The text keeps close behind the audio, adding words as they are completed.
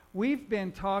we've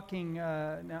been talking,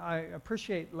 now I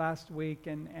appreciate last week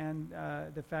and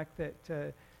the fact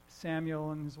that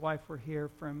Samuel and his wife were here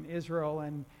from Israel,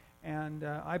 and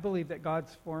I believe that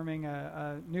God's forming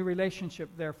a new relationship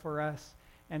there for us,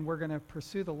 and we're going to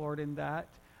pursue the Lord in that.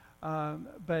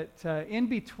 But in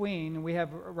between, we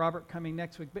have Robert coming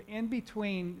next week, but in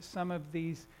between some of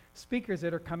these speakers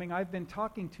that are coming, I've been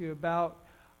talking to you about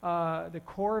the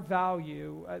core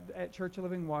value at Church of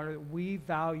Living Water, that we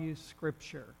value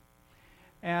Scripture.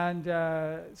 And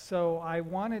so I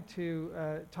wanted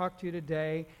to talk to you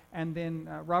today, and then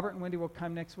Robert and Wendy will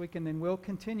come next week, and then we'll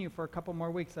continue for a couple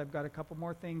more weeks. I've got a couple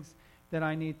more things that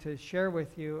I need to share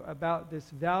with you about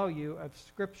this value of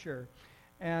Scripture.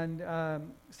 And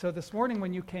so this morning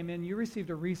when you came in, you received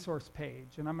a resource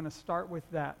page, and I'm going to start with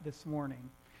that this morning.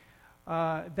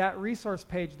 That resource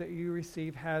page that you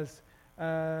received has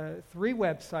 3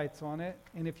 websites on it,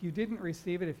 and if you didn't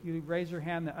receive it, if you raise your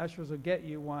hand, the ushers will get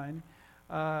you one.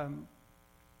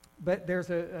 But there's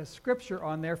a scripture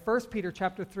on there, 1 Peter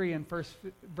chapter 3 and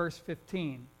verse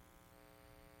 15.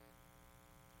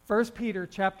 1 Peter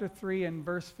chapter 3 and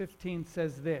verse 15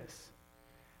 says this: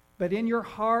 "But in your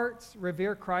hearts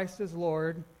revere Christ as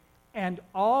Lord, and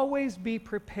always be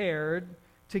prepared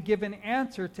to give an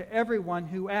answer to everyone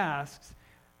who asks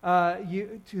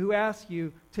you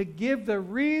to give the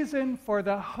reason for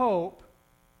the hope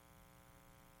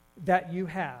that you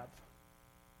have.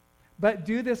 But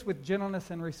do this with gentleness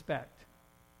and respect."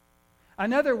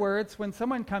 In other words, when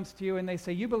someone comes to you and they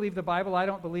say, "You believe the Bible, I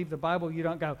don't believe the Bible," you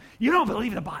don't go, "You don't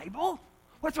believe the Bible?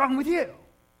 What's wrong with you?"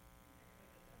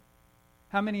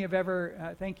 How many have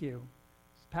ever, thank you,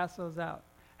 just pass those out.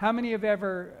 How many have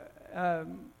ever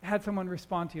had someone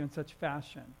respond to you in such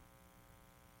fashion?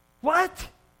 "What?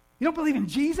 You don't believe in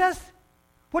Jesus?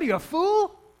 What are you, a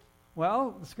fool?"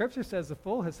 Well, the scripture says the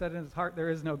fool has said in his heart there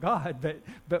is no God,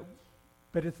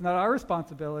 but it's not our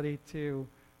responsibility to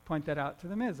point that out to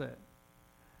them, is it?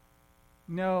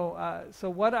 No. So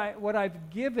what I've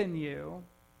given you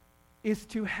is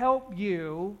to help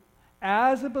you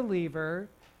as a believer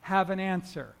have an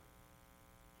answer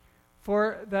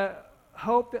for the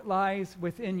hope that lies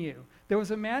within you. There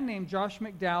was a man named Josh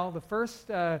McDowell. The first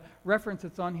reference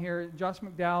that's on here, Josh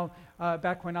McDowell,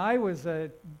 back when I was a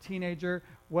teenager,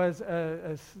 was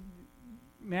a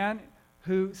man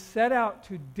who set out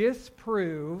to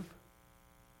disprove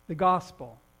the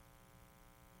gospel.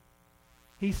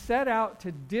 He set out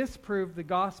to disprove the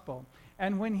gospel.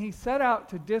 And when he set out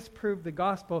to disprove the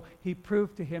gospel, he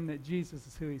proved to him that Jesus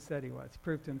is who he said he was. He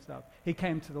proved to himself. He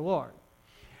came to the Lord.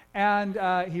 And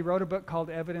he wrote a book called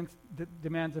Evidence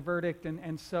Demands a Verdict,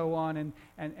 and so on,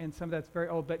 and some of that's very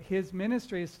old. But his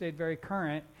ministry has stayed very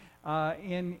current,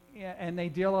 and they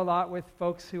deal a lot with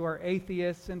folks who are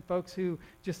atheists and folks who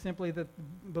just simply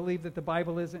believe that the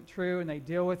Bible isn't true, and they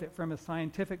deal with it from a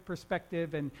scientific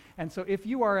perspective. And so if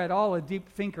you are at all a deep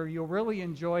thinker, you'll really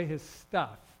enjoy his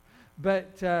stuff.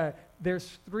 But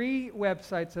there's 3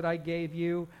 websites that I gave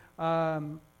you.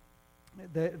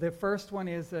 The first one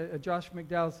is Josh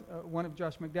McDowell's, one of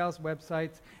Josh McDowell's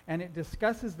websites, and it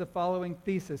discusses the following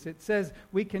thesis. It says,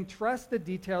 "We can trust the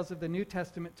details of the New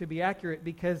Testament to be accurate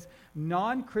because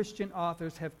non-Christian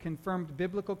authors have confirmed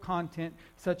biblical content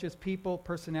such as people,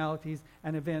 personalities,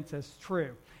 and events as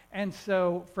true." And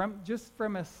so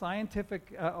from a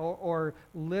scientific or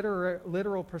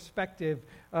literal perspective,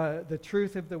 the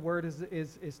truth of the word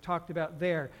is talked about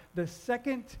there. The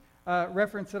second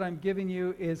reference that I'm giving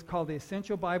you is called the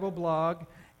Essential Bible Blog,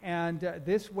 and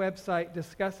this website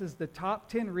discusses the top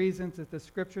 10 reasons that the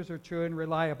scriptures are true and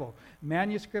reliable.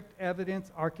 Manuscript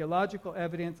evidence, archaeological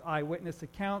evidence, eyewitness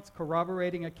accounts,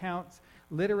 corroborating accounts,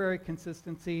 literary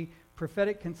consistency,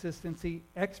 prophetic consistency,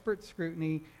 expert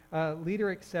scrutiny,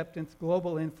 leader acceptance,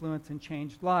 global influence, and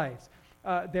changed lives.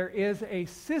 There is a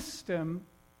system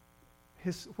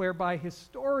whereby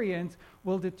historians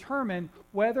will determine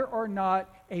whether or not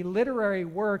a literary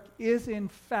work is in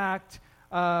fact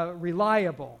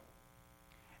reliable.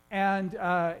 And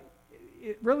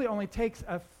it really only takes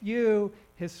a few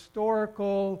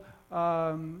historical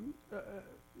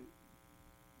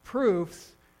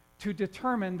proofs to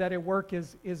determine that a work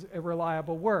is a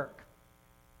reliable work.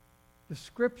 The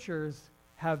scriptures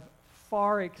have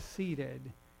far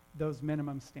exceeded those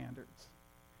minimum standards.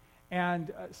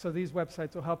 And so these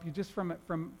websites will help you just from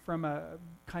a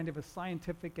kind of a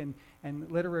scientific and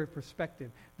literary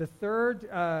perspective. The third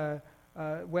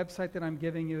website that I'm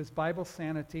giving you is Bible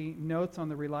Sanity, Notes on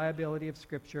the Reliability of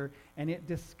Scripture, and it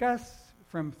discusses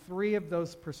from 3 of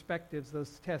those perspectives,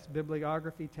 those tests: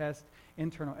 bibliography test,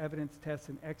 internal evidence test,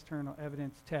 and external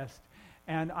evidence test.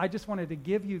 And I just wanted to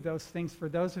give you those things for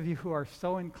those of you who are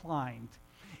so inclined.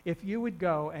 if you would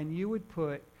go and you would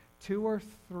put 2 or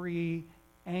 3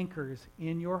 anchors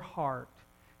in your heart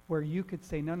where you could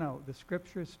say, no, the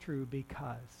Scripture is true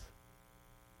because.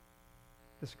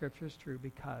 The Scripture is true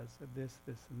because of this,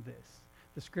 this, and this.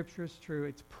 The Scripture is true,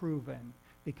 it's proven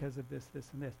because of this, this,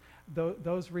 and this.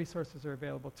 Those resources are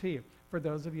available to you. For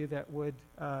those of you that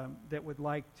would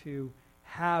like to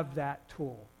have that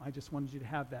tool, I just wanted you to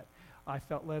have that. I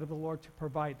felt led of the Lord to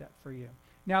provide that for you.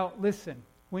 Now, listen,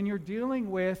 when you're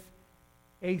dealing with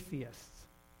atheists,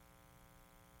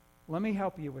 let me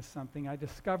help you with something. I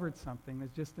discovered something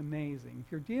that's just amazing.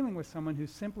 If you're dealing with someone who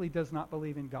simply does not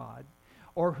believe in God,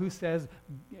 or who says,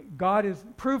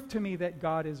 prove to me that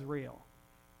God is real.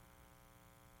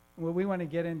 Well, we want to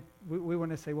get in, we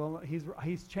want to say, well,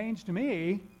 he's changed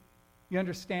me. You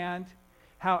understand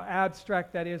how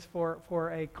abstract that is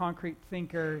for a concrete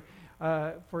thinker,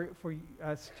 for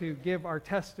us to give our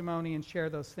testimony and share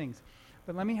those things.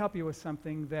 But let me help you with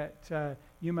something that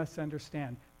you must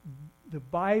understand. The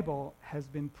Bible has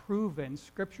been proven,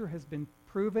 Scripture has been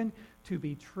proven to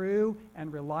be true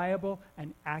and reliable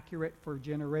and accurate for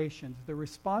generations. The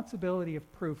responsibility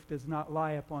of proof does not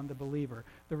lie upon the believer.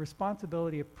 The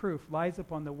responsibility of proof lies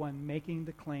upon the one making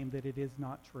the claim that it is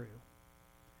not true.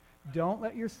 Don't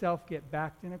let yourself get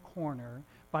backed in a corner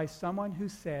by someone who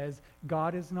says,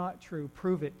 God is not true,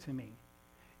 prove it to me.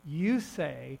 You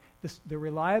say, the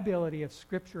reliability of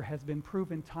Scripture has been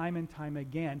proven time and time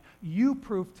again. You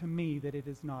prove to me that it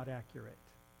is not accurate.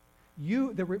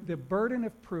 The burden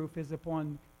of proof is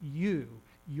upon you.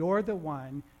 You're the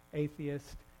one,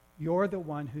 atheist, you're the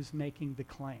one who's making the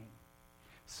claim.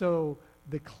 So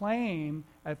the claim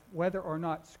of whether or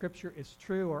not Scripture is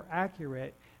true or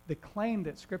accurate, the claim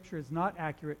that Scripture is not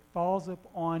accurate falls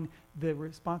upon the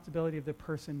responsibility of the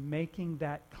person making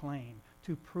that claim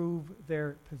to prove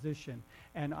their position.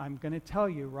 And I'm going to tell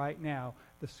you right now,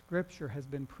 the Scripture has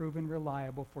been proven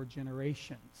reliable for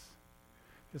generations.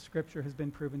 The Scripture has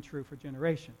been proven true for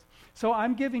generations. So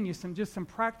I'm giving you just some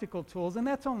practical tools, and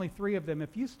that's only 3 of them.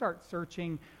 If you start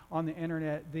searching on the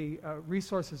internet, the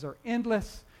resources are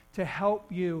endless to help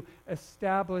you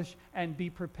establish and be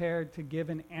prepared to give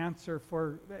an answer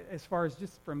for, as far as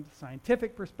just from a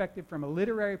scientific perspective, from a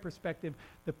literary perspective,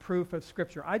 the proof of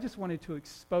Scripture. I just wanted to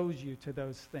expose you to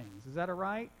those things. Is that all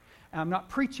right? I'm not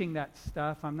preaching that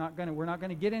stuff. We're not going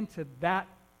to get into that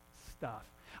stuff.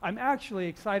 I'm actually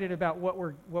excited about what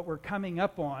we're coming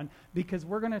up on, because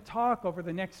we're going to talk over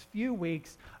the next few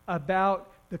weeks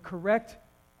about the correct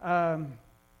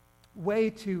way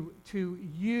to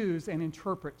use and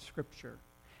interpret Scripture,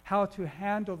 how to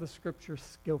handle the Scripture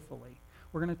skillfully.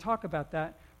 We're going to talk about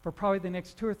that for probably the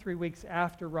next 2 or 3 weeks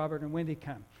after Robert and Wendy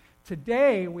come.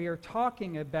 Today we are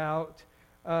talking about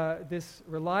this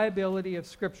reliability of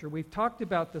Scripture. We've talked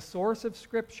about the source of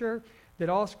Scripture, that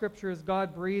all Scripture is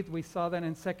God-breathed. We saw that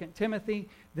in 2 Timothy.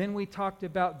 Then we talked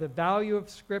about the value of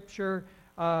Scripture.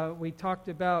 We talked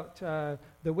about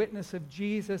the witness of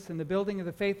Jesus and the building of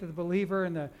the faith of the believer,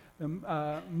 and the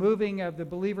moving of the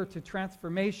believer to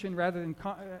transformation rather than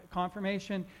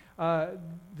confirmation.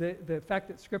 The fact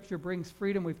that Scripture brings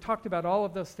freedom. We've talked about all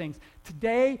of those things.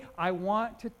 Today, I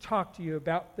want to talk to you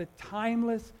about the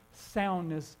timeless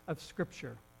soundness of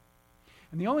Scripture.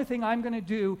 And the only thing I'm going to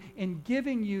do in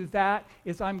giving you that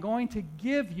is I'm going to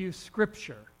give you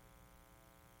Scripture.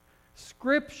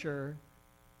 Scripture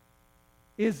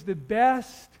is the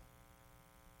best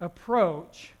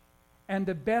approach and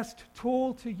the best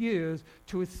tool to use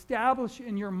to establish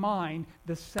in your mind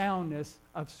the soundness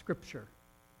of Scripture.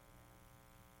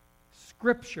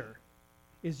 Scripture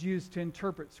is used to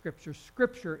interpret Scripture.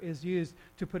 Scripture is used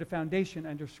to put a foundation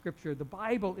under Scripture. The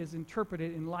Bible is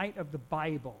interpreted in light of the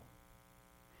Bible.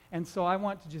 And so I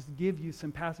want to just give you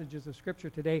some passages of Scripture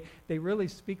today. They really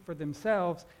speak for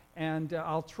themselves, and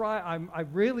I'll try. I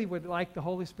really would like the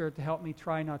Holy Spirit to help me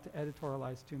try not to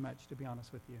editorialize too much, to be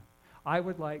honest with you. I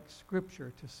would like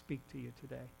Scripture to speak to you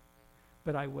today,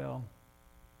 but I will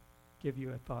give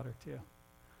you a thought or two.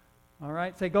 All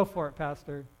right? Say, go for it,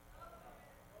 Pastor.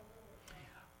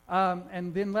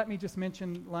 And then let me just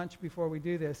mention lunch before we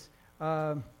do this,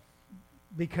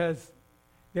 because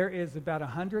there is about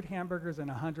 100 hamburgers and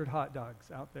 100 hot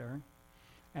dogs out there,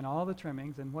 and all the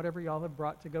trimmings and whatever y'all have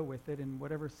brought to go with it, and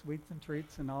whatever sweets and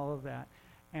treats and all of that.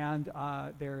 And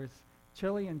there's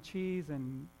chili and cheese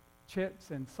and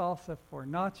chips and salsa for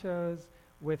nachos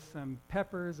with some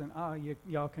peppers, and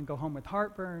y'all can go home with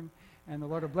heartburn, and the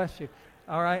Lord will bless you.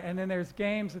 All right, and then there's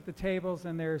games at the tables,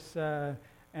 and there's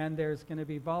going to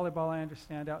be volleyball, I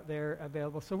understand, out there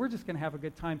available. So we're just going to have a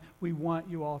good time. We want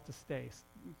you all to stay.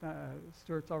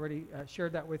 Stuart's already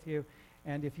shared that with you.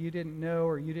 And if you didn't know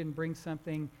or you didn't bring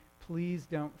something, please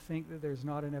don't think that there's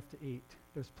not enough to eat.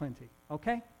 There's plenty.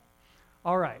 Okay?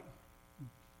 All right.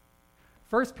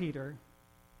 1 Peter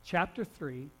chapter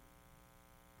 3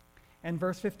 and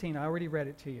verse 15. I already read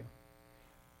it to you.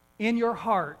 In your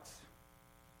hearts,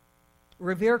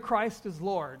 revere Christ as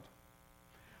Lord.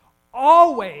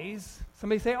 Always,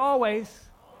 somebody say always.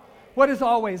 What does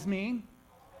always mean?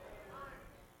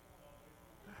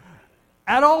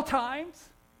 At all times.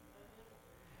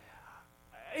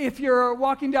 If you're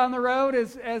walking down the road,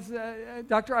 as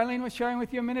Dr. Eileen was sharing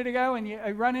with you a minute ago, and you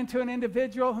run into an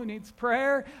individual who needs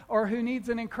prayer or who needs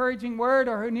an encouraging word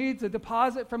or who needs a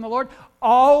deposit from the Lord,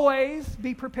 always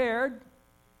be prepared.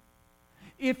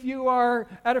 If you are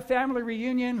at a family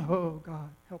reunion, oh God,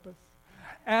 help us.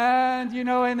 And, you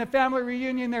know, in the family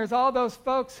reunion, there's all those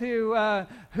folks who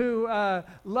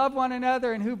love one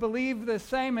another and who believe the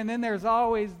same. And then there's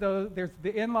always there's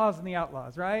the in-laws and the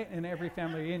outlaws, right? In every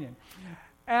family reunion.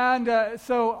 And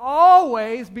so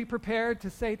always be prepared to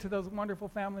say to those wonderful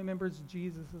family members,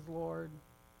 Jesus is Lord.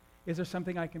 Is there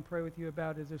something I can pray with you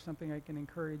about? Is there something I can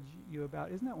encourage you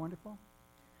about? Isn't that wonderful?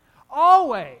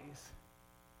 Always.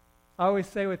 I always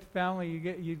say with family,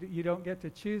 you don't get to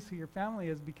choose who your family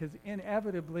is, because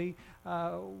inevitably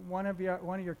one of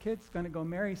your kids is going to go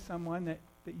marry someone that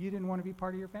you didn't want to be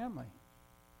part of your family.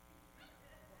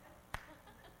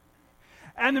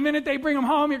 And the minute they bring them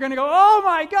home, you're going to go, oh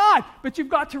my God! But you've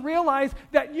got to realize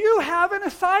that you have an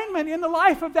assignment in the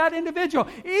life of that individual.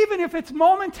 Even if it's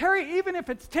momentary, even if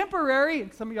it's temporary,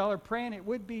 and some of y'all are praying it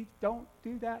would be, don't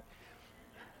do that.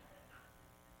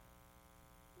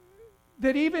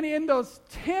 That even in those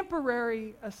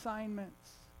temporary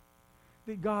assignments,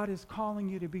 that God is calling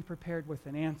you to be prepared with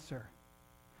an answer.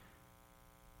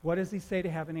 What does he say to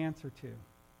have an answer to?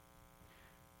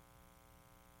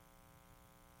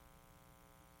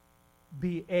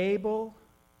 Be able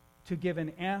to give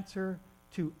an answer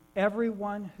to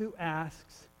everyone who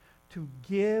asks, to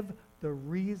give the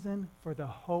reason for the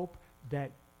hope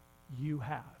that you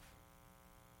have.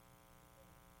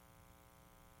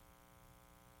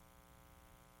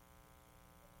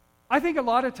 I think a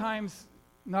lot of times,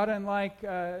 not unlike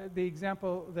the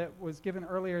example that was given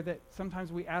earlier, that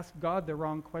sometimes we ask God the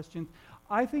wrong questions.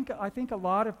 I think a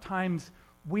lot of times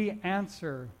we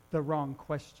answer the wrong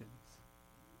questions.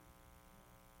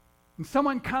 And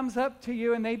someone comes up to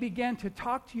you and they begin to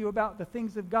talk to you about the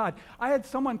things of God. I had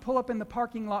someone pull up in the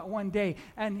parking lot one day,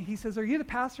 and he says, "Are you the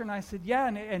pastor?" And I said, "Yeah."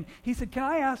 And he said, "Can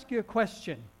I ask you a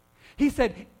question?" He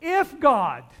said, "If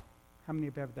God," how many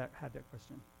of you have had that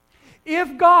question?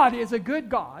 If God is a good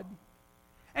God,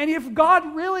 and if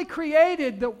God really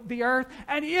created the earth,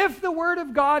 and if the Word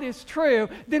of God is true,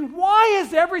 then why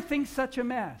is everything such a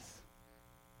mess?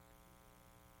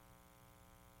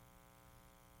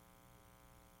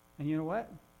 And you know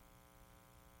what?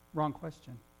 Wrong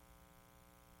question.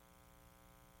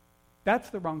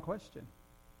 That's the wrong question.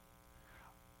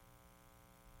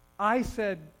 I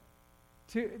said,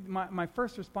 my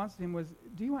first response to him was,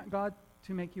 do you want God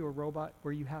to make you a robot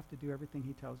where you have to do everything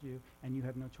he tells you and you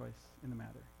have no choice in the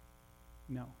matter?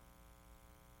 No.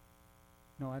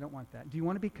 No, I don't want that. Do you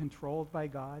want to be controlled by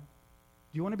God?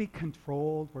 Do you want to be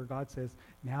controlled where God says,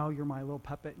 now you're my little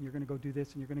puppet and you're going to go do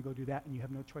this and you're going to go do that and you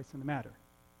have no choice in the matter?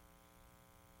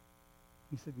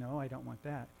 He said, no, I don't want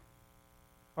that.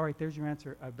 All right, there's your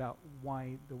answer about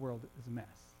why the world is a mess.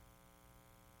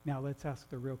 Now let's ask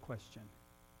the real question.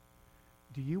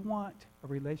 Do you want a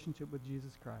relationship with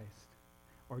Jesus Christ,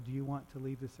 or do you want to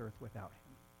leave this earth without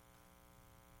him?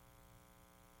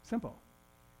 Simple.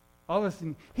 All of a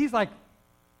sudden, he's like,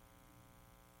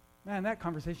 man, that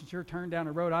conversation sure turned down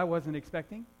a road I wasn't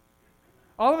expecting.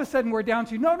 All of a sudden, we're down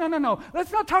to, no.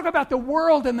 Let's not talk about the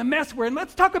world and the mess we're in.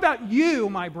 Let's talk about you,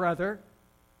 my brother.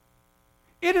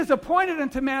 It is appointed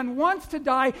unto man once to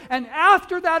die, and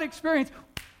after that experience,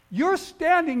 you're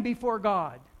standing before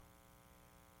God.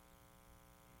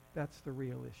 That's the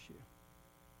real issue.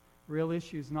 Real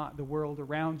issue is not the world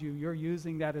around you. You're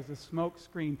using that as a smoke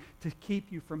screen to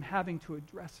keep you from having to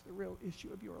address the real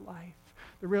issue of your life.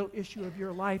 The real issue of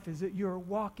your life is that you're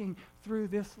walking through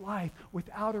this life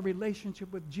without a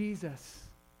relationship with Jesus.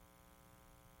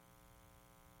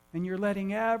 And you're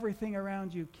letting everything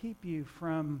around you keep you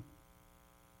from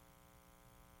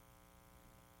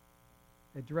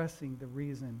addressing the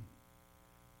reason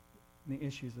and the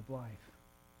issues of life.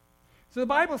 So the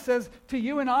Bible says to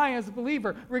you and I as a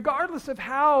believer, regardless of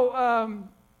how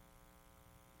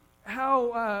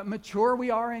mature we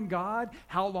are in God,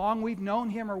 how long we've known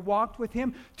him or walked with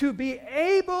him, to be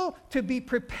able to be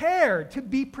prepared,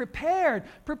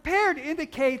 Prepared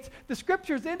indicates, the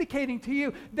Scripture's indicating to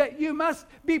you that you must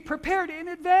be prepared in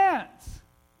advance.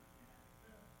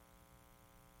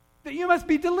 that you must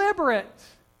be deliberate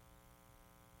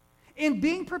in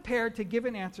being prepared to give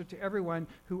an answer to everyone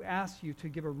who asks you to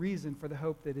give a reason for the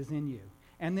hope that is in you.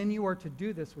 And then you are to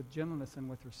do this with gentleness and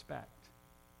with respect.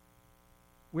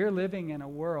 We're living in a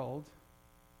world,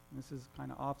 this is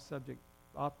kind of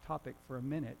off topic for a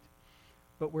minute,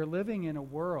 but we're living in a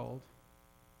world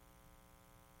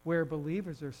where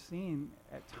believers are seen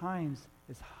at times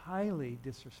as highly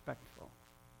disrespectful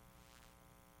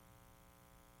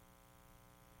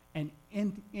and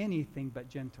anything but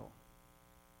gentle.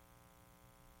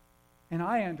 And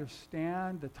I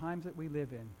understand the times that we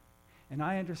live in. And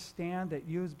I understand that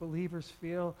you as believers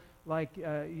feel like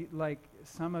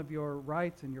some of your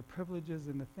rights and your privileges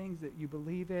and the things that you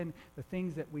believe in, the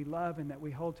things that we love and that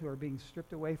we hold to are being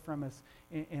stripped away from us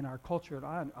in our culture.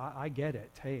 And I get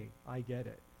it. Hey, I get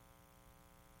it.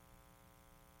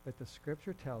 But the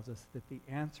Scripture tells us that the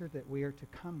answer that we are to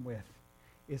come with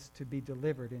is to be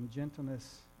delivered in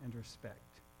gentleness and respect.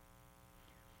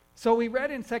 So we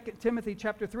read in 2 Timothy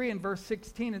chapter 3 and verse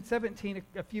 16 and 17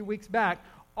 a few weeks back,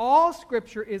 all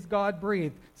Scripture is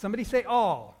God-breathed. Somebody say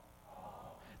all.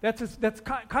 That's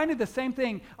kind of the same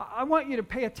thing. I want you to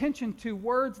pay attention to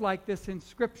words like this in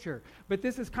Scripture. But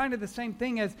this is kind of the same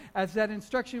thing as that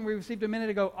instruction we received a minute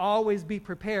ago, always be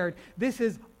prepared. This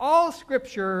is all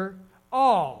Scripture,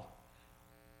 all.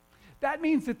 That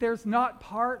means that there's not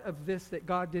part of this that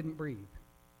God didn't breathe.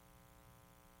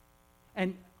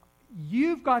 And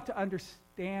you've got to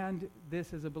understand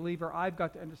this as a believer. I've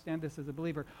got to understand this as a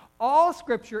believer. All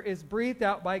Scripture is breathed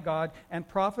out by God and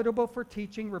profitable for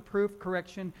teaching, reproof,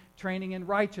 correction, training in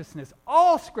righteousness.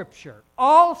 All Scripture.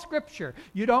 All Scripture.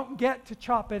 You don't get to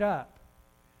chop it up.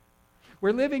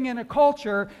 We're living in a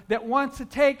culture that wants to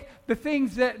take the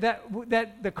things that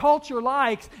the culture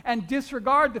likes and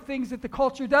disregard the things that the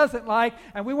culture doesn't like.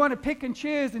 And we want to pick and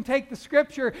choose and take the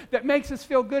Scripture that makes us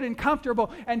feel good and comfortable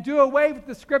and do away with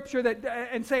the Scripture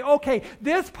and say, okay,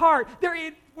 this part,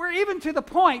 we're even to the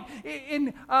point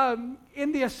in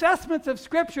the assessments of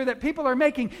Scripture that people are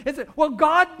making is that, well,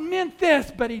 God meant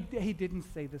this, but he didn't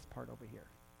say this part over here.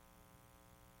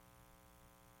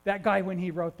 That guy, when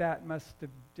he wrote that, must have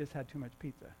just had too much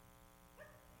pizza.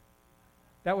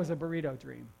 That was a burrito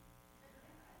dream.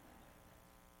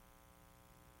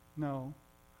 No.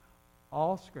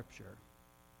 All Scripture.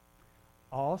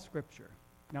 All Scripture.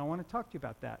 Now, I want to talk to you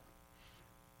about that.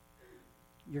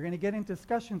 You're going to get into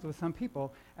discussions with some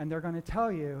people, and they're going to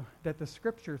tell you that the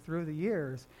Scripture through the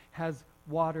years has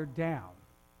watered down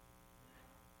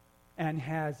and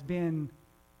has been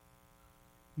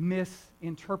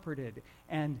misinterpreted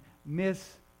and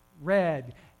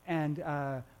misread and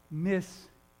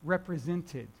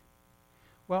misrepresented.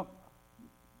 Well,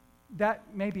 that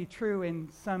may be true in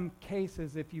some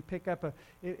cases if you pick up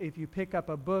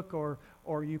a book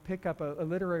or you pick up a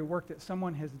literary work that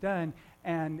someone has done,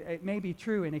 and it may be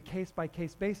true in a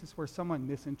case-by-case basis where someone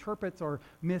misinterprets or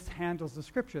mishandles the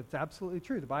Scripture. It's absolutely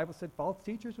true. The Bible said false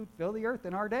teachers would fill the earth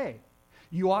in our day.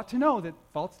 You ought to know that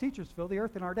false teachers fill the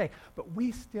earth in our day. But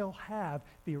we still have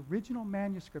the original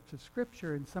manuscripts of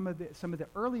Scripture and some of the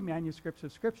early manuscripts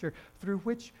of Scripture through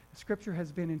which Scripture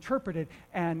has been interpreted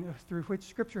and through which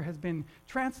Scripture has been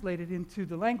translated into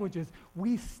the languages.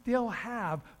 We still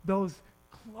have those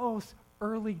close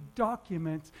early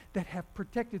documents that have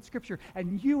protected Scripture.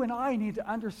 And you and I need to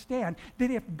understand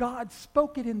that if God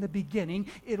spoke it in the beginning,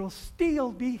 it'll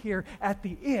still be here at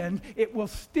the end. It will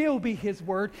still be His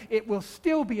Word. It will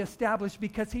still be established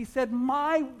because He said,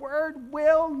 my Word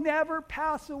will never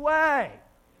pass away.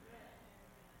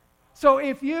 So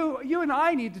if you and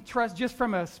I need to trust, just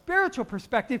from a spiritual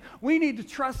perspective, we need to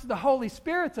trust the Holy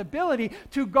Spirit's ability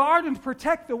to guard and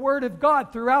protect the Word of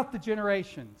God throughout the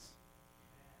generations.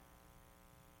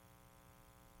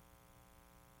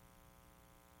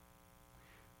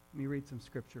 Let me read some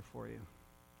Scripture for you.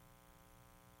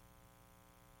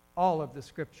 All of the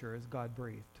Scripture is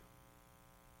God-breathed.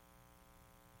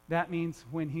 That means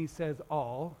when He says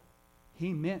all,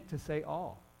 He meant to say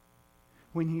all.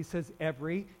 When He says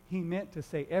every, He meant to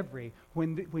say every.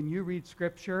 When you read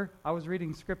Scripture, I was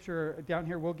reading Scripture down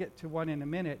here, we'll get to one in a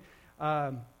minute.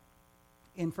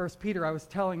 In 1 Peter, I was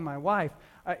telling my wife,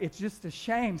 it's just a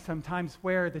shame sometimes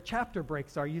where the chapter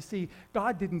breaks are. You see,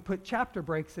 God didn't put chapter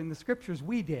breaks in the Scriptures,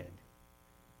 we did.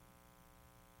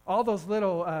 All those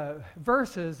little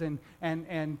verses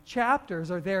and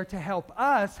chapters are there to help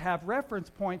us have reference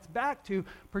points back to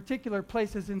particular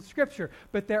places in Scripture.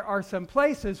 But there are some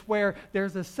places where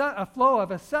there's a flow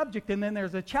of a subject and then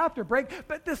there's a chapter break,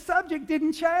 but the subject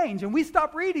didn't change. And we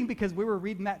stopped reading because we were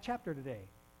reading that chapter today.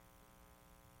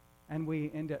 And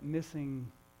we end up missing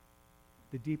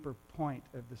the deeper point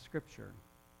of the Scripture.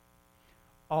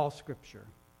 All Scripture.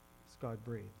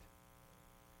 God-breathed.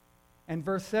 And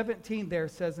verse 17 there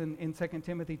says in 2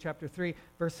 Timothy chapter 3,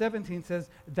 verse 17 says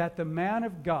that the man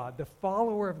of God, the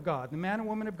follower of God, the man and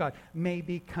woman of God may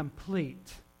be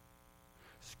complete.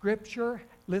 Scripture,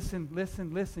 listen,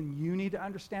 you need to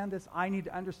understand this, I need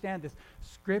to understand this.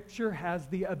 Scripture has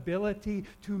the ability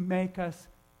to make us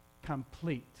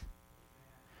complete.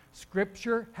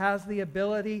 Scripture has the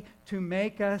ability to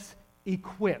make us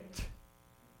equipped.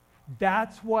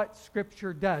 That's what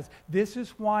Scripture does. This is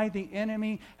why the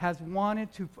enemy has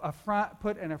wanted to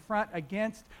put an affront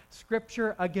against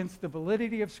Scripture, against the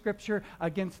validity of Scripture,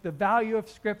 against the value of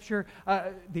Scripture.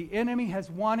 The enemy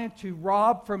has wanted to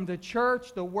rob from the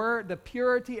church the word, the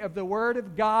purity of the Word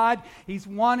of God. He's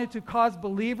wanted to cause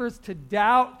believers to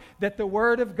doubt that the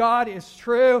Word of God is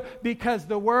true, because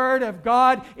the Word of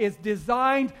God is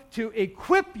designed to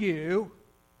equip you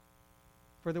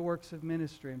for the works of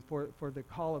ministry and for the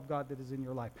call of God that is in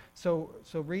your life. So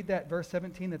read that, verse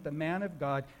 17, that the man of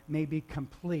God may be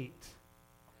complete.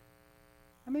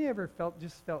 How many ever felt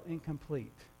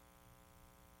incomplete?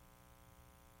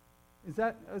 Is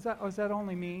that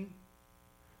only me?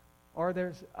 Or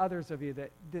there's others of you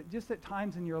that just at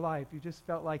times in your life you just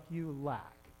felt like you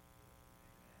lack?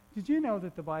 Did you know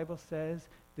that the Bible says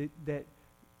that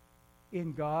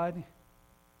in God,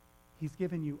 He's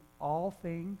given you all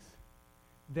things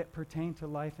that pertain to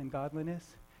life and godliness,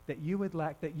 that you would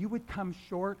lack, that you would come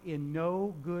short in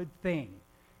no good thing?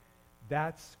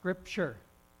 That's Scripture.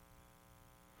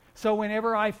 So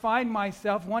whenever I find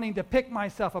myself wanting to pick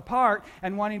myself apart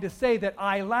and wanting to say that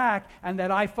I lack and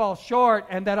that I fall short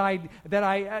and that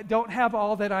I don't have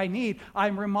all that I need,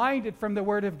 I'm reminded from the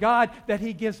Word of God that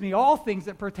He gives me all things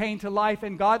that pertain to life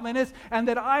and godliness, and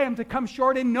that I am to come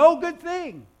short in no good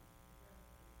thing.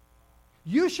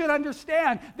 You should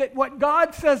understand that what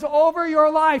God says over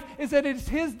your life is that it's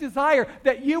His desire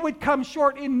that you would come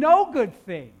short in no good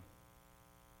thing.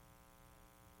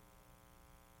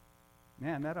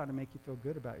 Man, that ought to make you feel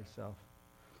good about yourself.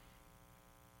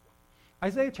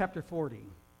 Isaiah chapter 40,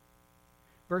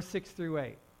 verse 6 through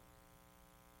 8.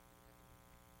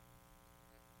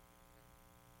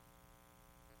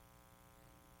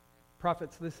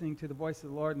 Prophet's listening to the voice of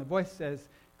the Lord, and the voice says,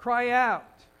 "Cry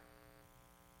out."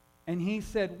 And he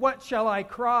said, "What shall I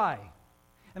cry?"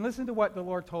 And listen to what the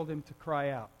Lord told him to cry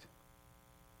out.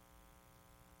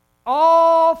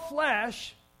 "All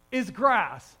flesh is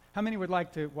grass." How many would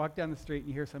like to walk down the street and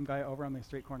you hear some guy over on the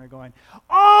street corner going,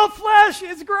 "All flesh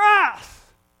is grass"?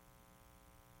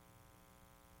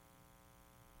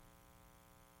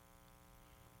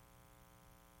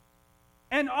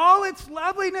 "And all its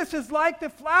loveliness is like the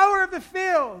flower of the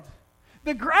field.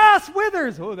 The grass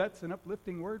withers." Oh, that's an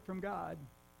uplifting word from God.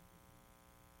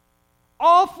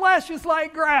 All flesh is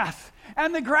like grass,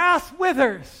 and the grass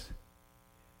withers.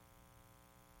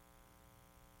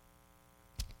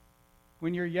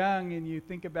 When you're young and you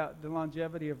think about the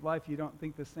longevity of life, you don't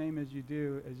think the same as you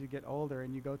do as you get older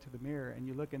and you go to the mirror and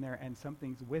you look in there and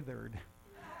something's withered.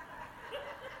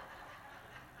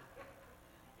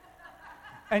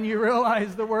 And you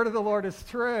realize the word of the Lord is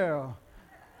true.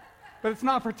 But it's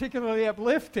not particularly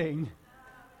uplifting.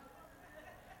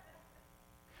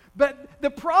 But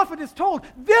the prophet is told,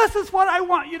 this is what I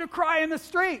want you to cry in the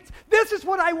streets. This is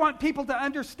what I want people to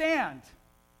understand.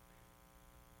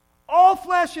 All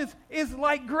flesh is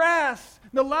like grass,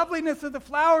 the loveliness of the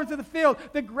flowers of the field.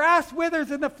 The grass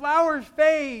withers and the flower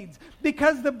fades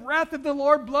because the breath of the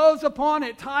Lord blows upon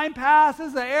it. Time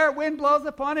passes, the wind blows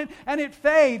upon it, and it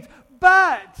fades.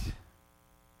 But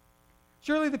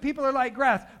surely the people are like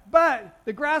grass. But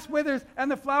the grass withers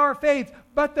and the flower fades.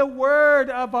 But the word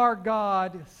of our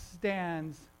God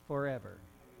stands forever.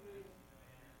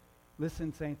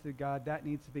 Listen, saints of God, that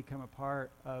needs to become a part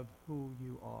of who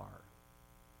you are.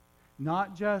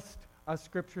 Not just a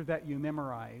scripture that you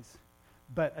memorize,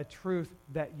 but a truth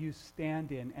that you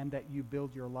stand in and that you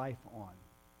build your life on.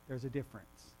 There's a difference.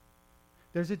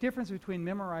 There's a difference between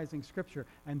memorizing scripture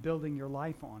and building your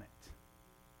life on it.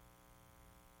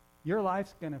 Your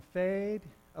life's going to fade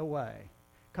away.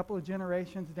 A couple of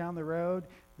generations down the road,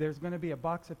 there's going to be a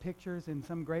box of pictures in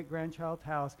some great-grandchild's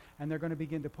house, and they're going to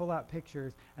begin to pull out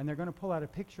pictures, and they're going to pull out a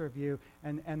picture of you,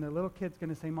 and the little kid's going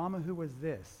to say, "Mama, who was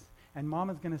this?" And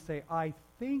Mama's going to say, "I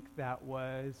think that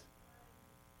was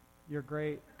your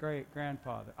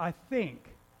great-great-grandfather. I think."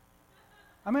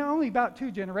 I mean, only about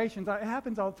 2 generations. It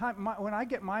happens all the time. When I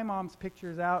get my mom's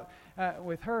pictures out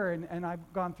with her, and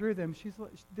I've gone through them,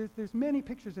 there's many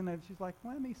pictures in there. She's like,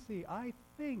 "Let me see. I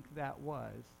think that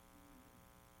was."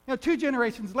 2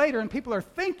 generations later, and people are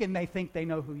thinking they think they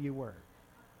know who you were.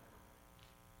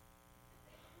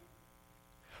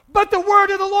 But the word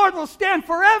of the Lord will stand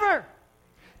forever.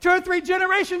 2 or 3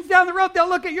 generations down the road, they'll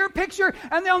look at your picture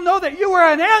and they'll know that you were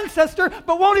an ancestor,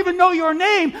 but won't even know your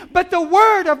name. But the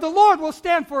word of the Lord will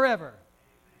stand forever.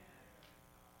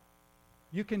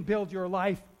 You can build your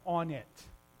life on it.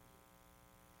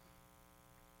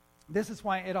 This is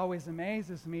why it always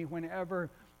amazes me whenever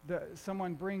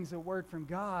someone brings a word from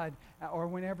God, or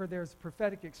whenever there's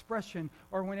prophetic expression,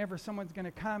 or whenever someone's going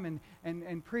to come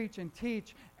and preach and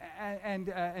teach,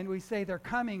 and we say they're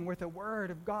coming with a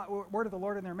word of God, word of the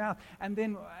Lord in their mouth, and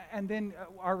then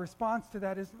our response to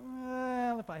that is,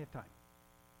 well, if I have time.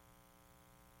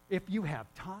 If you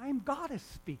have time, God is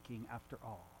speaking after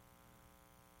all.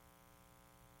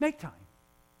 Make time.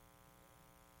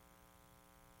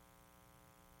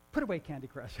 Put away Candy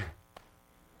Crush.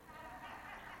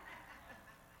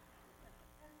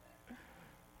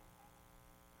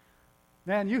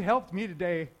 Man, you helped me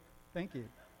today. Thank you.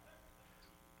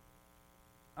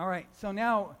 All right, so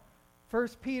now,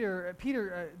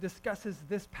 Peter discusses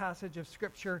this passage of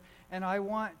Scripture, and I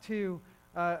want you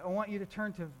to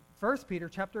turn to 1 Peter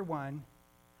chapter 1,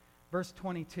 verse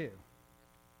 22.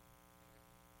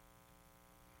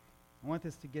 I want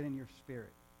this to get in your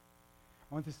spirit.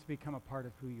 I want this to become a part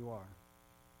of who you are.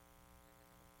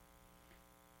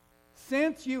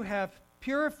 Since you have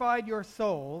purified your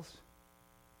souls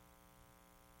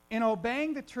in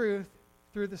obeying the truth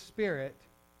through the Spirit.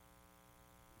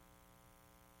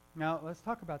 Now, let's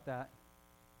talk about that.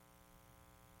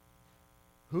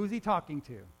 Who's he talking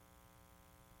to?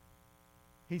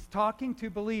 He's talking to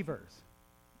believers.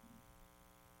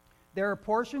 There are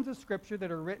portions of Scripture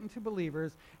that are written to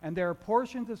believers, and there are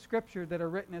portions of Scripture that are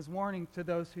written as warning to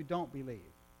those who don't believe.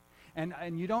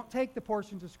 And you don't take the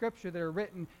portions of Scripture that are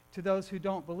written to those who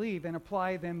don't believe and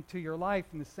apply them to your life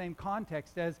in the same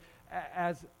context as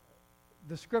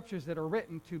the Scriptures that are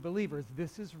written to believers.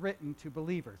 This is written to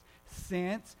believers.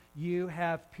 Since you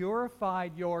have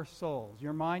purified your souls,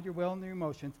 your mind, your will, and your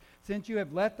emotions, since you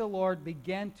have let the Lord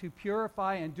begin to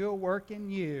purify and do a work in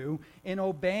you in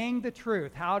obeying the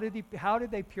truth. How did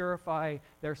they purify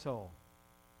their soul?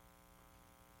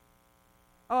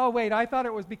 Oh, wait, I thought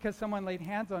it was because someone laid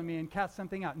hands on me and cast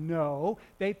something out. No,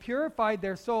 they purified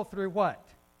their soul through what?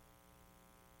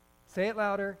 Say it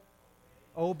louder.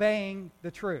 Obeying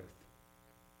the truth.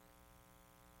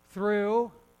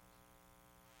 Through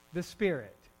the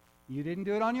Spirit. You didn't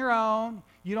do it on your own.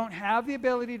 You don't have the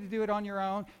ability to do it on your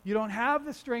own. You don't have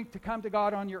the strength to come to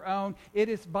God on your own. It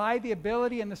is by the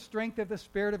ability and the strength of the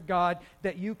Spirit of God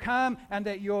that you come and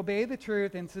that you obey the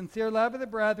truth in sincere love of the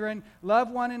brethren. Love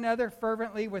one another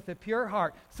fervently with a pure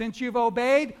heart. Since you've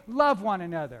obeyed, love one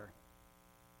another.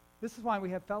 This is why we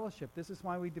have fellowship. This is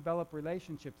why we develop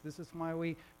relationships. This is why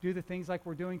we do the things like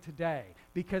we're doing today.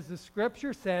 Because the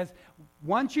Scripture says,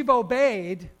 once you've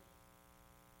obeyed,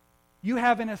 you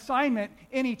have an assignment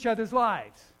in each other's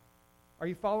lives. Are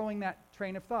you following that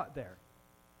train of thought there?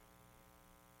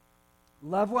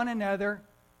 Love one another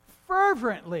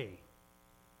fervently.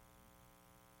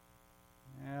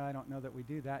 I don't know that we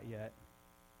do that yet.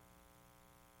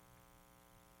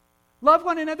 Love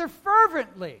one another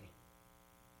fervently.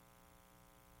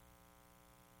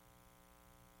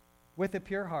 With a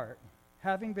pure heart,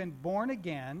 having been born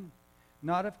again,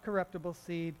 not of corruptible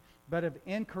seed, but of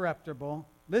incorruptible.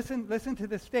 Listen to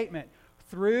this statement.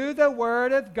 Through the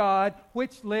word of God,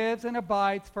 which lives and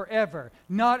abides forever.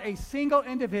 Not a single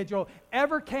individual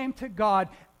ever came to God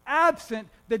absent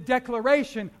the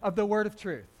declaration of the word of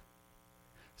truth.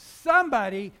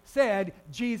 Somebody said,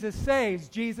 Jesus saves,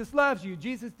 Jesus loves you,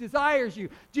 Jesus desires you,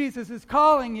 Jesus is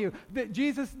calling you, that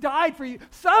Jesus died for you.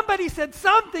 Somebody said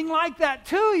something like that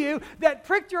to you that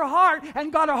pricked your heart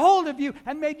and got a hold of you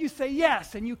and made you say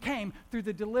yes, and you came through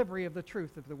the delivery of the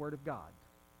truth of the Word of God.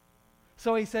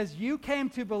 So he says, you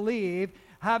came to believe,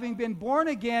 having been born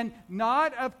again,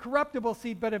 not of corruptible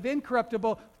seed, but of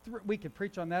incorruptible. We could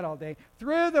preach on that all day.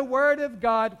 Through the word of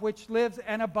God, which lives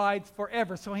and abides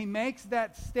forever. So he makes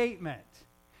that statement.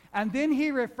 And then he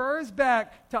refers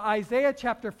back to Isaiah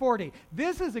chapter 40.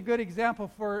 This is a good example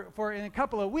for in a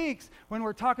couple of weeks when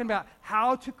we're talking about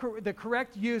how to the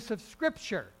correct use of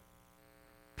Scripture.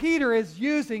 Peter is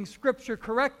using Scripture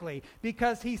correctly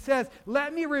because he says,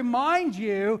 let me remind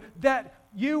you that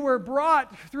you were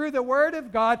brought through the Word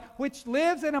of God, which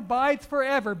lives and abides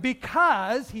forever.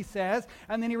 Because, he says,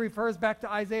 and then he refers back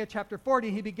to Isaiah chapter 40,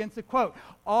 he begins to quote,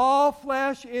 all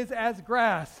flesh is as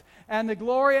grass, and the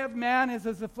glory of man is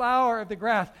as the flower of the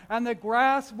grass, and the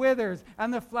grass withers,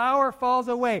 and the flower falls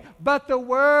away. But the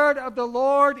word of the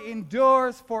Lord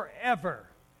endures forever.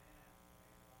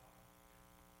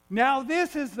 Now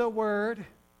this is the word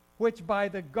which by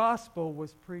the gospel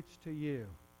was preached to you.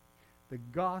 The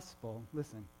gospel,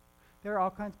 listen, There are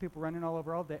all kinds of people running all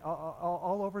over all day,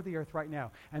 all over the earth right now.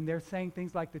 And they're saying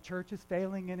things like the church is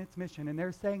failing in its mission. And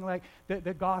they're saying like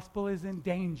the gospel is in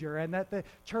danger and that the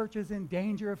church is in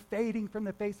danger of fading from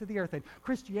the face of the earth. And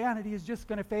Christianity is just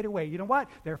going to fade away. You know what?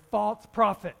 They're false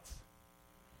prophets.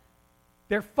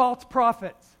 They're false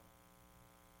prophets.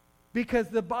 Because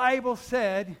the Bible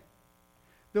said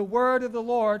the word of the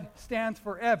Lord stands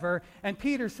forever. And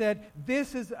Peter said,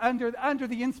 this is under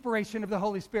the inspiration of the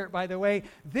Holy Spirit, by the way.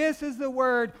 This is the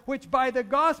word which by the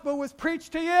gospel was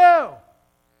preached to you.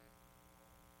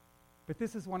 But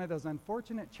this is one of those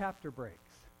unfortunate chapter breaks.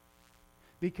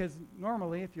 Because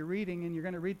normally, if you're reading and you're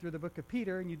going to read through the book of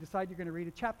Peter and you decide you're going to read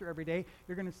a chapter every day,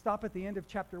 you're going to stop at the end of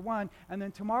chapter 1. And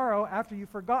then tomorrow, after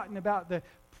you've forgotten about the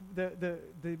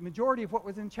majority of what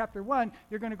was in chapter 1,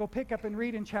 you're going to go pick up and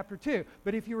read in chapter 2.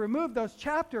 But if you remove those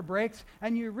chapter breaks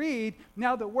and you read,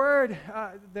 now the word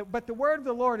of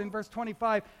the Lord in verse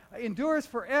 25 endures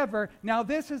forever. Now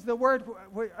this is the word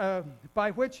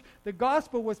by which the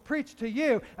gospel was preached to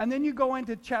you. And then you go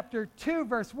into chapter 2,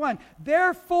 verse 1.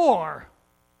 Therefore,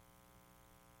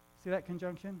 see that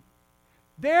conjunction?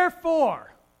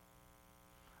 Therefore.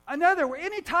 Another word,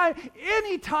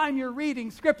 anytime you're reading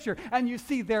Scripture and you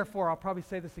see therefore, I'll probably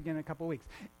say this again in a couple weeks.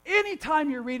 Anytime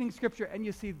you're reading Scripture and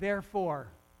you see therefore,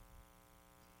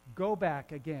 go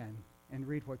back again and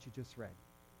read what you just read.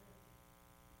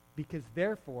 Because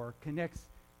therefore connects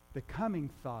the coming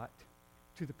thought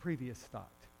to the previous thought.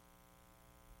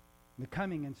 The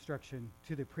coming instruction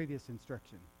to the previous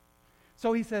instruction.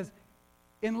 So he says,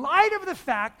 in light of the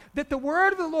fact that the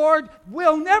word of the Lord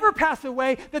will never pass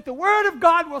away, that the word of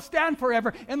God will stand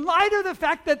forever, in light of the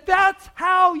fact that that's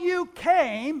how you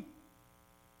came,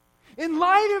 in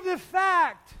light of the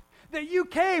fact that you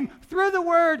came through the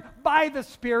word by the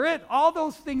Spirit, all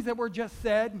those things that were just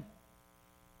said,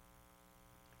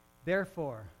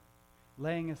 therefore,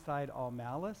 laying aside all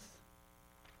malice,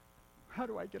 how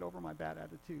do I get over my bad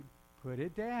attitude? Put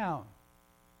it down.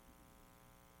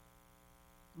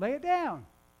 Lay it down.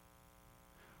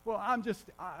 Well, I'm just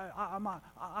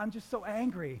so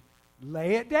angry.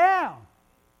 Lay it down.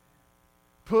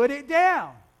 Put it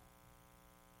down.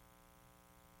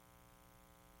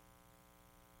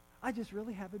 I just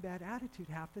really have a bad attitude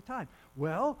half the time.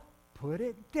 Well, put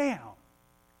it down.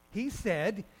 He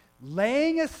said,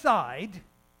 laying aside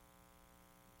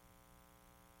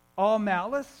all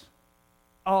malice,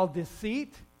 all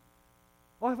deceit.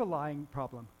 Oh, I have a lying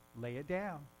problem. Lay it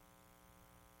down.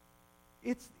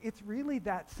 It's really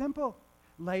that simple.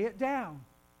 Lay it down.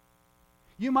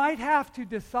 You might have to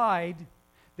decide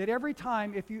that every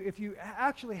time, if you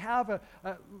actually have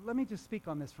let me just speak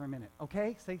on this for a minute,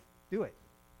 okay? Say, do it.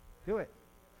 Do it.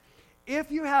 If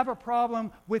you have a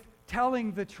problem with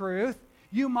telling the truth,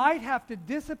 you might have to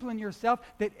discipline yourself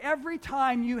that every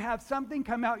time you have something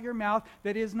come out your mouth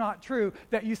that is not true,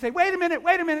 that you say, wait a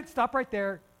minute, stop right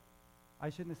there. I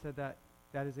shouldn't have said that.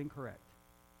 That is incorrect.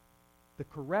 The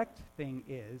correct thing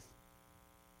is,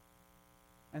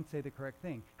 and say the correct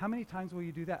thing. How many times will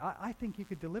you do that? I think you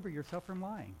could deliver yourself from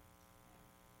lying.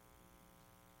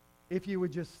 If you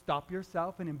would just stop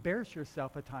yourself and embarrass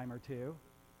yourself a time or two.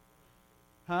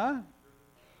 Huh?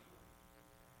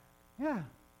 Yeah.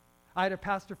 I had a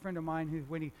pastor friend of mine who,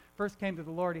 when he first came to the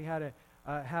Lord, he had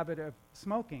a habit of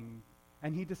smoking.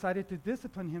 And he decided to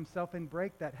discipline himself and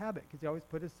break that habit because he always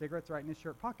put his cigarettes right in his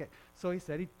shirt pocket. So he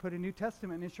said he'd put a New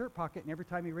Testament in his shirt pocket, and every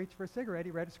time he reached for a cigarette,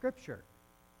 he read a scripture.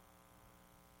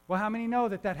 Well, how many know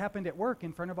that happened at work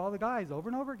in front of all the guys over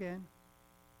and over again?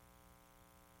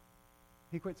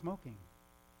 He quit smoking.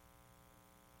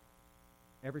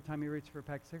 Every time he reached for a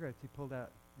pack of cigarettes, he pulled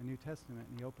out a New Testament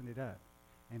and he opened it up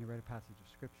and he read a passage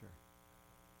of scripture.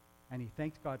 And he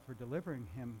thanked God for delivering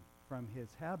him from his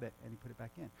habit, and he put it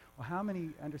back in. Well, how many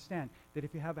understand that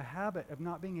if you have a habit of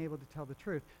not being able to tell the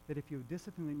truth, that if you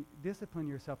discipline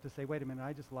yourself to say, wait a minute,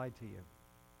 I just lied to you.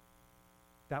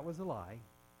 That was a lie.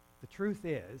 The truth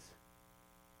is,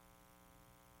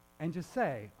 and just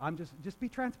say, just be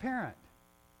transparent.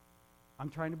 I'm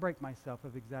trying to break myself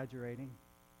of exaggerating,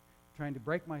 trying to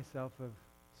break myself of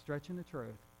stretching the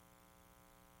truth.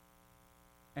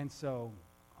 And so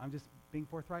I'm just being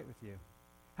forthright with you.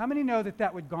 How many know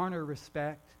that would garner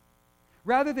respect?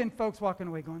 Rather than folks walking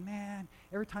away going, man,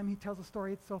 every time he tells a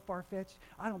story, it's so far-fetched.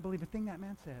 I don't believe a thing that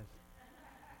man says.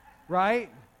 Right?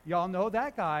 Y'all know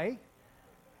that guy.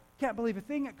 Can't believe a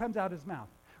thing that comes out of his mouth.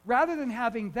 Rather than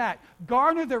having that,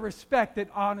 garner the respect that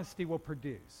honesty will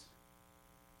produce.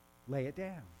 Lay it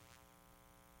down.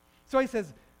 So he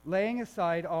says, laying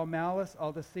aside all malice,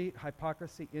 all deceit,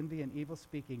 hypocrisy, envy, and evil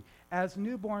speaking, as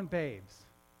newborn babes.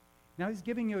 Now he's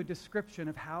giving you a description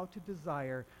of how to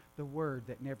desire the word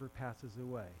that never passes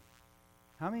away.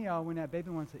 How many of y'all, when that baby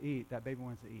wants to eat, that baby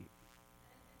wants to eat?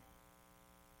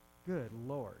 Good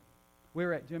Lord. We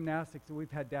were at gymnastics, and we've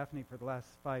had Daphne for the last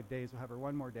 5 days. We'll have her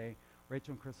one more day.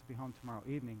 Rachel and Chris will be home tomorrow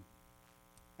evening.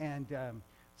 And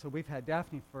so we've had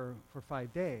Daphne for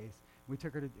 5 days. We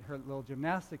took her to her little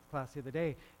gymnastics class the other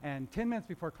day, and 10 minutes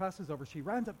before class is over, she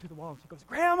runs up to the wall and she goes,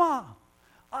 "Grandma,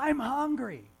 I'm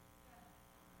hungry."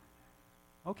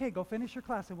 Okay, go finish your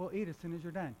class and we'll eat as soon as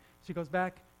you're done. She goes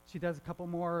back, she does a couple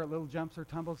more little jumps or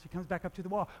tumbles. She comes back up to the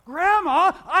wall.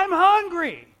 "Grandma, I'm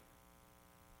hungry."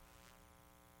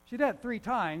 She did it 3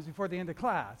 times before the end of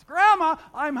class. "Grandma,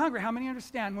 I'm hungry." How many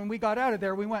understand when we got out of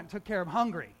there, we went and took care of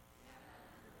hungry?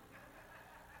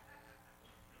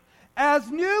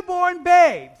 As newborn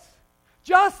babes,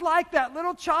 just like that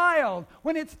little child,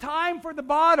 when it's time for the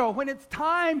bottle, when it's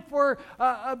time for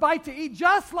a bite to eat,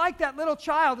 just like that little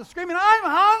child is screaming, "I'm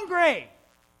hungry!"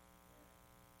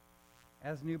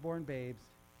 As newborn babes,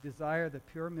 desire the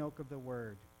pure milk of the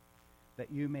word, that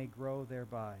you may grow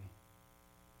thereby.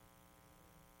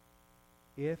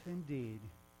 If indeed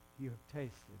you have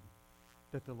tasted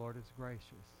that the Lord is gracious.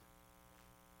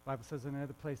 The Bible says in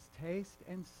another place, taste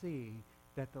and see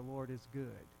that the Lord is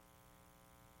good.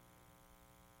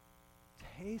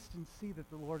 Taste and see that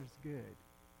the Lord is good.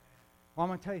 Well, I'm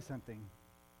going to tell you something.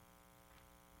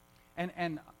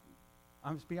 And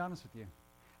I'll just be honest with you.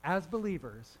 As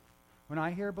believers, when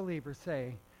I hear believers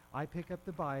say, I pick up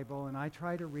the Bible and I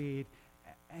try to read,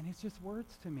 and it's just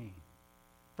words to me.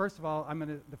 First of all,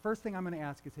 the first thing I'm going to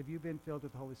ask is, have you been filled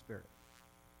with the Holy Spirit?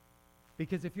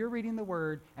 Because if you're reading the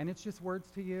Word and it's just words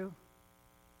to you,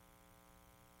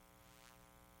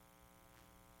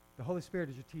 the Holy Spirit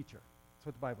is your teacher. That's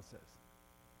what the Bible says.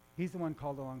 He's the one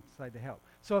called alongside to help.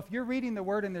 So if you're reading the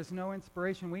Word and there's no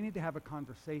inspiration, we need to have a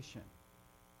conversation.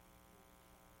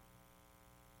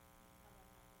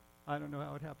 I don't know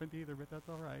how it happened either, but that's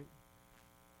all right.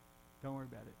 Don't worry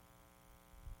about it.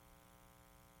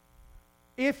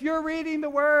 If you're reading the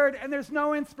Word and there's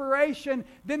no inspiration,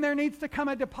 then there needs to come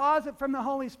a deposit from the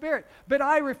Holy Spirit. But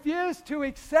I refuse to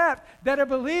accept that a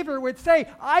believer would say,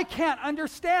 I can't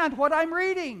understand what I'm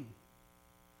reading.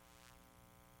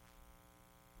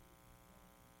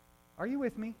 Are you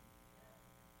with me?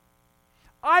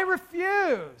 I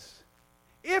refuse.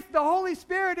 If the Holy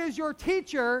Spirit is your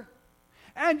teacher,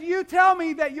 and you tell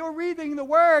me that you're reading the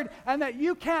Word and that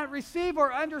you can't receive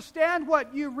or understand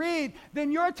what you read,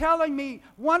 then you're telling me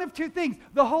one of two things.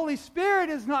 The Holy Spirit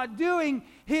is not doing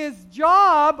His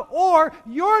job, or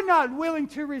you're not willing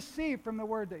to receive from the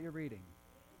Word that you're reading.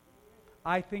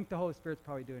 I think the Holy Spirit's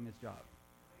probably doing His job.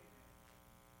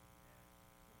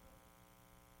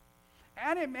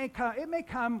 And it may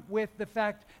come with the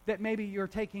fact that maybe you're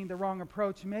taking the wrong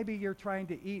approach. Maybe you're trying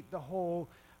to eat the whole...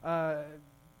 how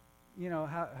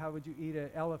would you eat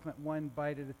an elephant one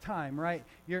bite at a time, right?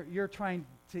 You're trying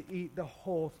to eat the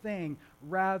whole thing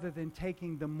rather than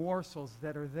taking the morsels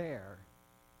that are there.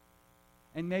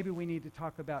 And maybe we need to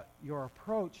talk about your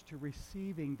approach to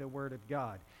receiving the Word of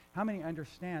God. How many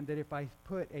understand that if I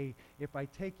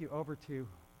take you over to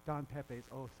Don Pepe's,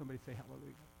 oh, somebody say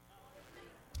hallelujah.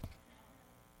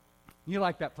 You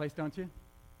like that place, don't you?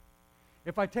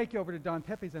 If I take you over to Don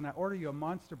Pepe's and I order you a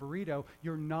monster burrito,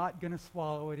 you're not going to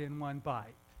swallow it in one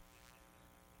bite.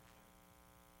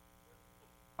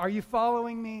 Are you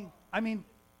following me? I mean,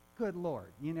 good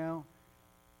Lord,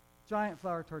 giant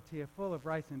flour tortilla full of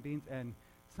rice and beans and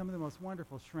some of the most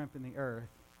wonderful shrimp in the earth.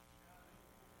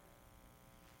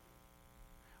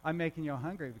 I'm making you all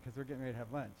hungry because we're getting ready to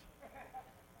have lunch.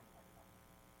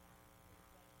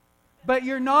 But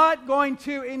you're not going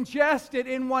to ingest it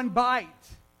in one bite.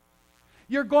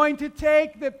 You're going to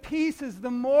take the pieces,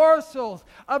 the morsels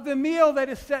of the meal that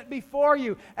is set before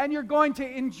you, and you're going to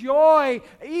enjoy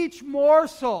each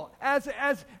morsel. As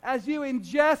you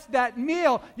ingest that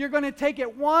meal, you're going to take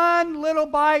it one little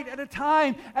bite at a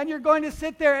time, and you're going to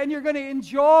sit there and you're going to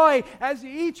enjoy as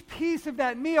each piece of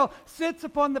that meal sits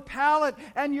upon the palate,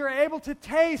 and you're able to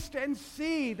taste and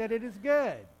see that it is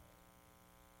good.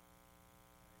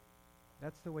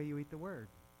 That's the way you eat the Word.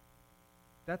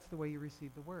 That's the way you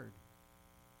receive the Word.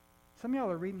 Some of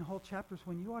y'all are reading whole chapters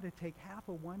when you ought to take half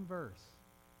of one verse.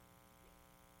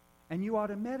 And you ought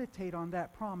to meditate on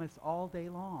that promise all day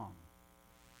long.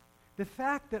 The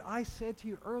fact that I said to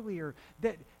you earlier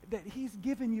that He's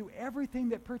given you everything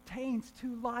that pertains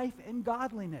to life and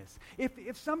godliness.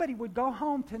 If somebody would go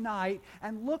home tonight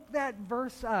and look that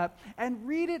verse up and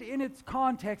read it in its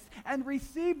context and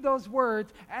receive those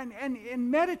words and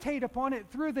meditate upon it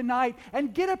through the night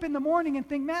and get up in the morning and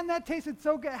think, man, that tasted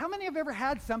so good. How many have ever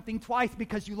had something twice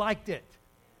because you liked it?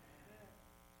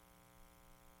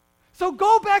 So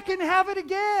go back and have it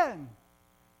again.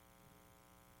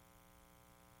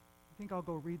 think I'll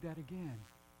go read that again.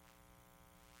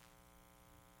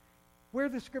 Where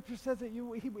the scripture says that he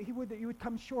would that you would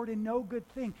come short in no good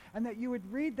thing, and that you would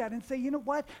read that and say, you know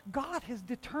what? God has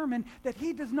determined that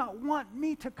he does not want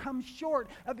me to come short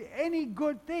of any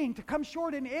good thing, to come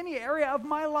short in any area of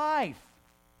my life.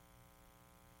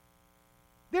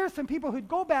 There are some people who'd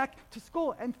go back to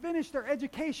school and finish their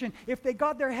education if they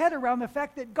got their head around the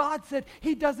fact that God said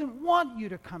he doesn't want you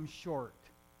to come short.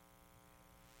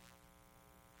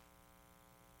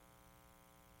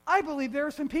 I believe there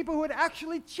are some people who would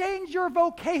actually change your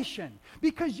vocation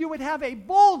because you would have a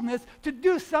boldness to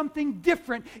do something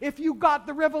different if you got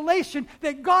the revelation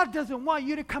that God doesn't want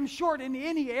you to come short in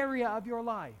any area of your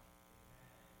life.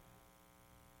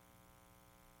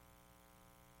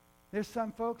 There's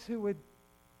some folks who would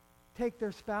take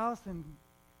their spouse and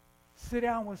sit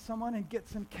down with someone and get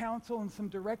some counsel and some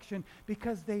direction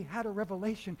because they had a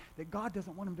revelation that God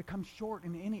doesn't want them to come short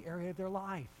in any area of their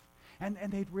life. And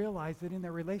they'd realize that in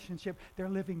their relationship, they're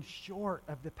living short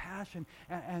of the passion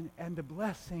and the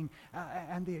blessing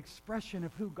and the expression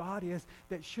of who God is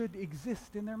that should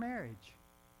exist in their marriage.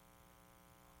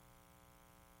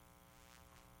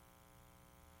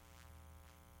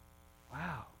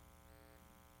 Wow.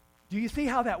 Do you see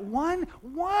how that one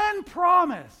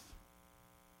promise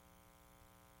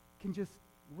can just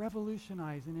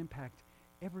revolutionize and impact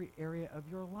every area of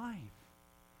your life?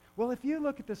 Well, if you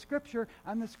look at the scripture,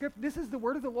 this is the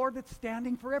word of the Lord that's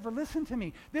standing forever. Listen to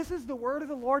me. This is the word of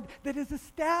the Lord that is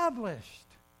established.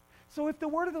 So if the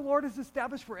word of the Lord is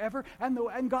established forever,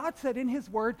 and God said in his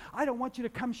word, I don't want you to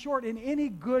come short in any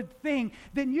good thing,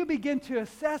 then you begin to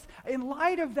assess, in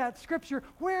light of that scripture,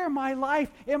 where in my life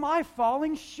am I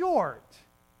falling short?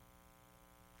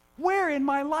 Where in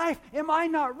my life am I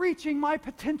not reaching my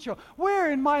potential?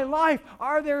 Where in my life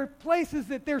are there places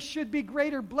that there should be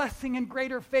greater blessing and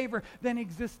greater favor than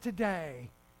exists today?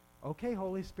 Okay,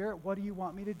 Holy Spirit, what do you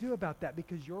want me to do about that?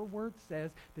 Because your word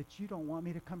says that you don't want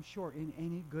me to come short in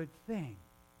any good thing.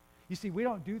 You see, we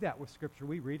don't do that with Scripture.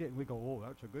 We read it and we go, oh,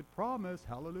 that's a good promise.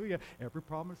 Hallelujah. Every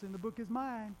promise in the book is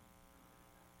mine.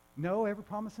 No, every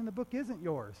promise in the book isn't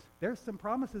yours. There's some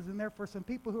promises in there for some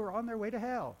people who are on their way to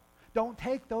hell. Don't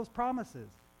take those promises.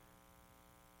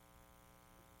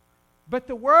 But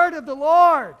the word of the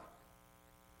Lord,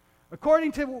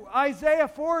 according to Isaiah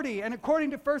 40 and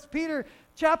according to 1 Peter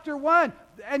chapter 1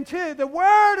 and 2, the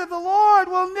word of the Lord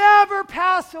will never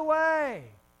pass away.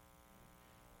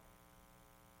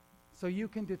 So you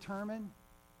can determine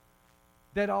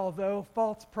that although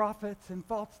false prophets and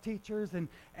false teachers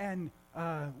and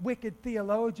wicked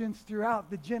theologians throughout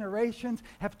the generations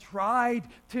have tried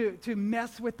to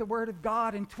mess with the Word of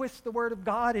God and twist the Word of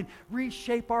God and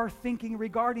reshape our thinking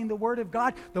regarding the Word of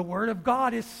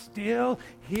God is still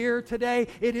here today.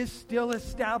 It is still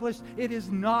established. It is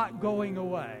not going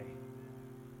away.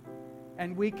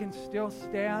 And we can still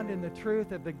stand in the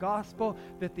truth of the gospel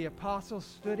that the apostles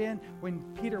stood in when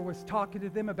Peter was talking to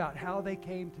them about how they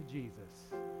came to Jesus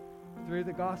through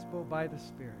the gospel by the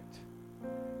Spirit.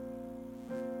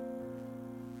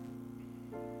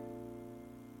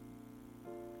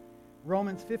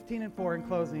 Romans 15:4 in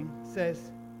closing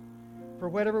says, for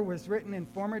whatever was written in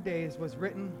former days was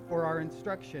written for our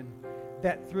instruction,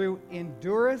 that through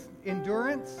endurance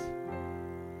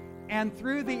and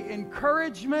through the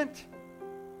encouragement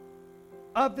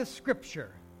of the Scripture.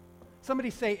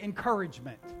 Somebody say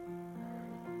encouragement.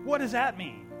 What does that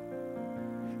mean?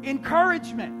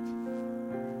 Encouragement.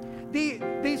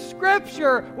 The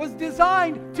Scripture was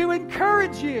designed to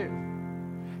encourage you.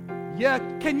 Yeah,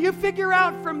 can you figure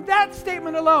out from that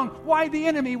statement alone why the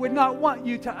enemy would not want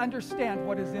you to understand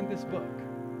what is in this book?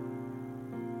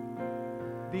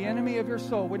 The enemy of your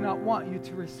soul would not want you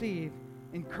to receive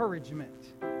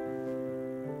encouragement.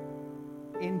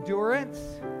 Endurance.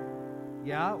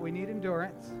 Yeah, we need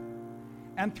endurance.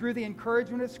 And through the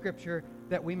encouragement of Scripture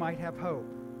that we might have hope.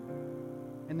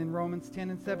 And then Romans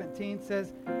 10:17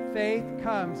 says, faith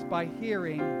comes by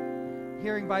hearing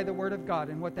by the Word of God.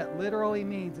 And what that literally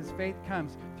means is faith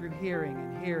comes through hearing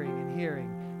and hearing and hearing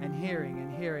and hearing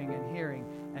and hearing and hearing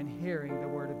and hearing the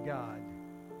Word of God.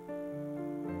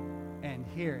 And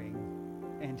hearing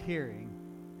and hearing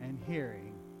and hearing